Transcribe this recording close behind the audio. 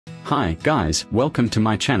Hi guys, welcome to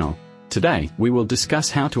my channel. Today, we will discuss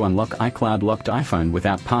how to unlock iCloud locked iPhone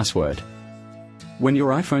without password. When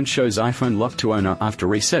your iPhone shows iPhone locked to owner after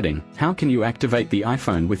resetting, how can you activate the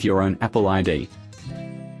iPhone with your own Apple ID?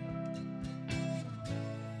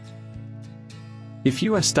 If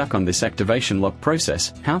you are stuck on this activation lock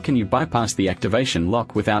process, how can you bypass the activation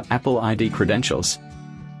lock without Apple ID credentials?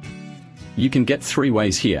 You can get 3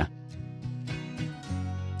 ways here.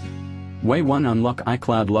 Way 1. Unlock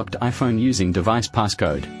iCloud locked iPhone using device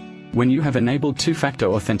passcode. When you have enabled two-factor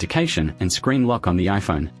authentication and screen lock on the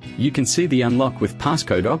iPhone, you can see the unlock with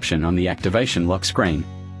passcode option on the activation lock screen.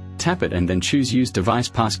 Tap it and then choose Use Device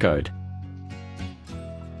Passcode.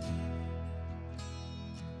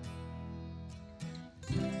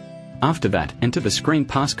 After that, enter the screen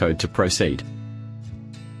passcode to proceed.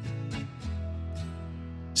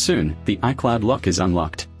 Soon, the iCloud lock is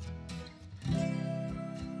unlocked.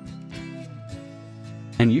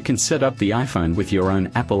 And you can set up the iPhone with your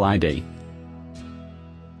own Apple ID.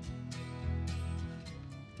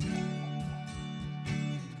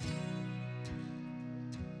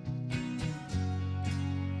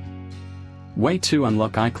 Way 2.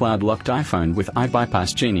 Unlock iCloud locked iPhone with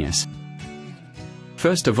iBypass Genius.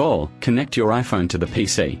 First of all, connect your iPhone to the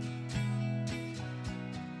PC.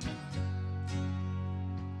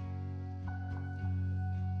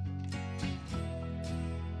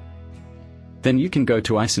 Then you can go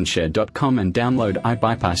to iSandShare.com and download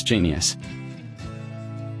iBypass Genius.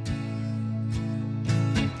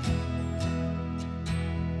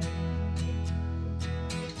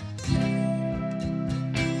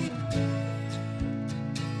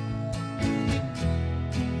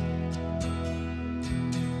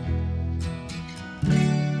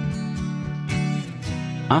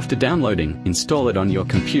 After downloading, install it on your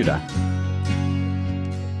computer.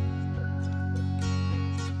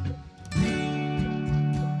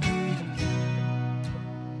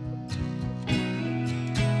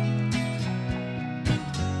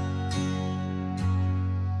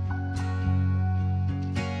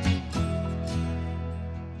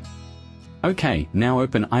 Okay, now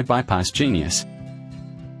open iBypass Genius.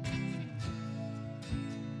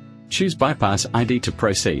 Choose Bypass ID to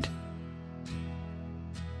proceed.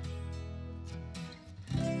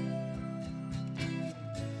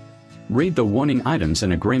 Read the warning items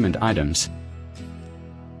and agreement items.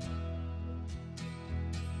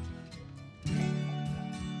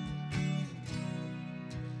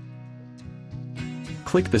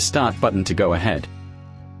 Click the Start button to go ahead.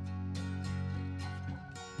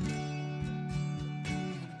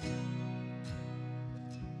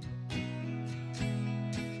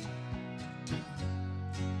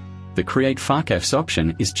 The Create FAQs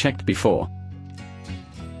option is checked before.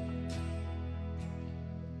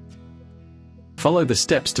 Follow the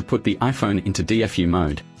steps to put the iPhone into DFU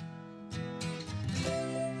mode.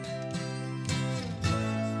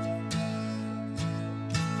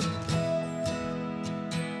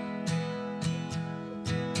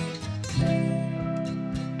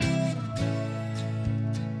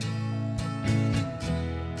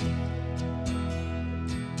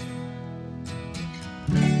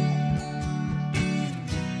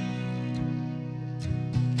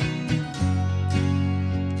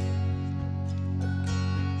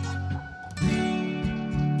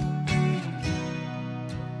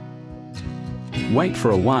 Wait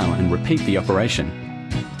for a while and repeat the operation.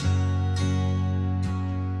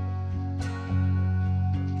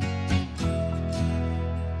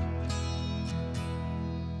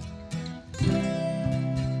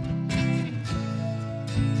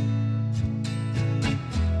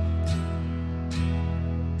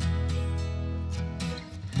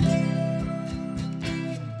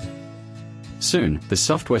 Soon, the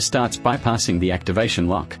software starts bypassing the activation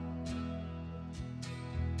lock.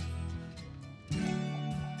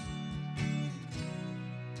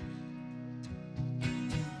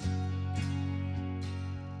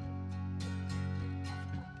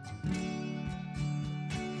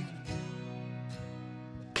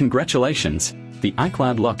 Congratulations! The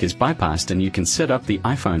iCloud lock is bypassed and you can set up the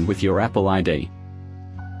iPhone with your Apple ID.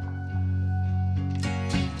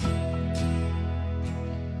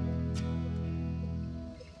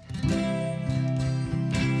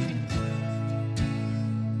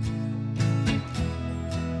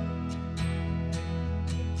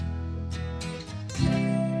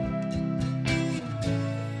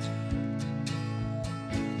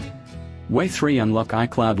 Way 3. Unlock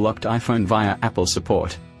iCloud locked iPhone via Apple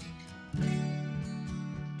support.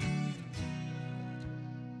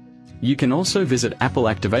 You can also visit Apple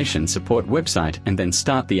Activation Support website and then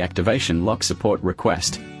start the activation lock support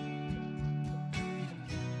request.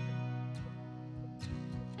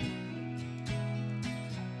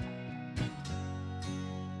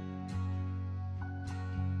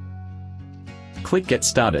 click Get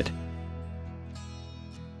Started.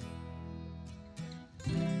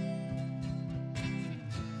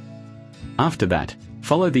 After that,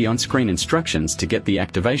 follow the on-screen instructions to get the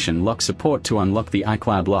activation lock support to unlock the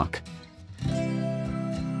iCloud lock.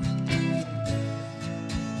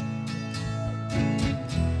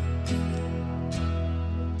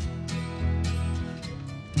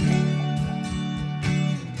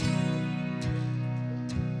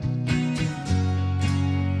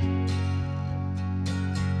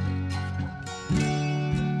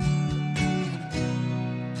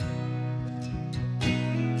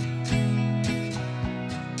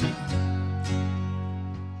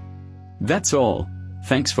 That's all.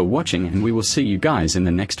 Thanks for watching, and we will see you guys in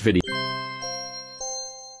the next video.